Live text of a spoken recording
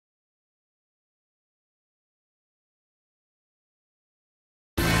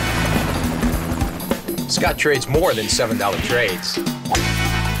Scott trades more than $7 trades.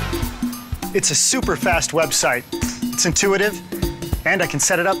 It's a super fast website. It's intuitive, and I can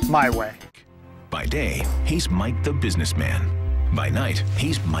set it up my way. By day, he's Mike the businessman. By night,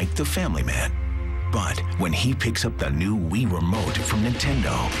 he's Mike the family man. But when he picks up the new Wii remote from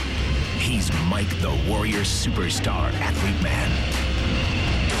Nintendo, he's Mike the warrior superstar athlete man.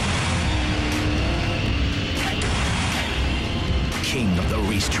 King of the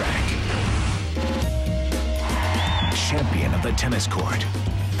racetrack. Champion of the tennis court.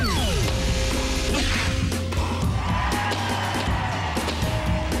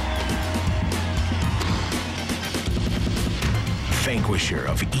 Vanquisher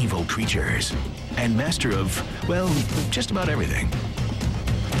of evil creatures. And master of, well, just about everything.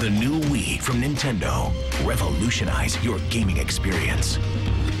 The new Wii from Nintendo. Revolutionize your gaming experience.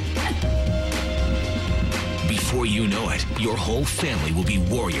 Before you know it, your whole family will be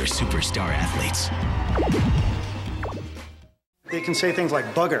warrior superstar athletes. They can say things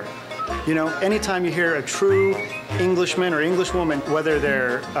like bugger. You know, anytime you hear a true Englishman or Englishwoman, whether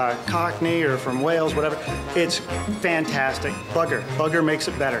they're Cockney or from Wales, whatever, it's fantastic. Bugger. Bugger makes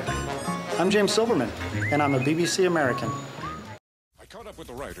it better. I'm James Silverman, and I'm a BBC American. I caught up with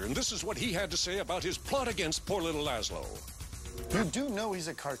the writer, and this is what he had to say about his plot against poor little Laszlo. You do know he's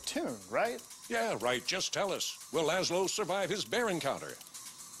a cartoon, right? Yeah, right. Just tell us. Will Laszlo survive his bear encounter?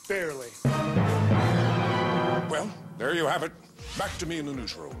 Barely. Well, there you have it. Back to me in the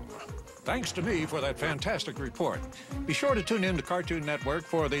newsroom. Thanks to me for that fantastic report. Be sure to tune in to Cartoon Network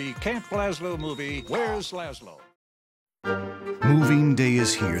for the Camp Laszlo movie, Where's Laszlo? Moving day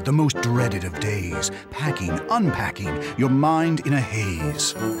is here, the most dreaded of days. Packing, unpacking, your mind in a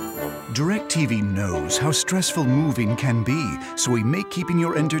haze. DirecTV knows how stressful moving can be, so we make keeping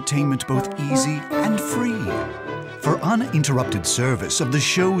your entertainment both easy and free. For uninterrupted service of the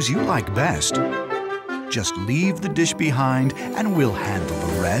shows you like best, just leave the dish behind and we'll handle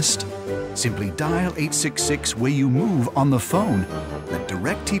the rest. Simply dial 866 where you move on the phone. Let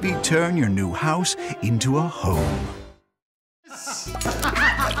DirecTV turn your new house into a home.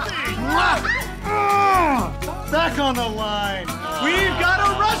 Back on the line. We've got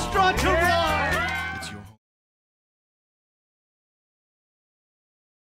a restaurant to run.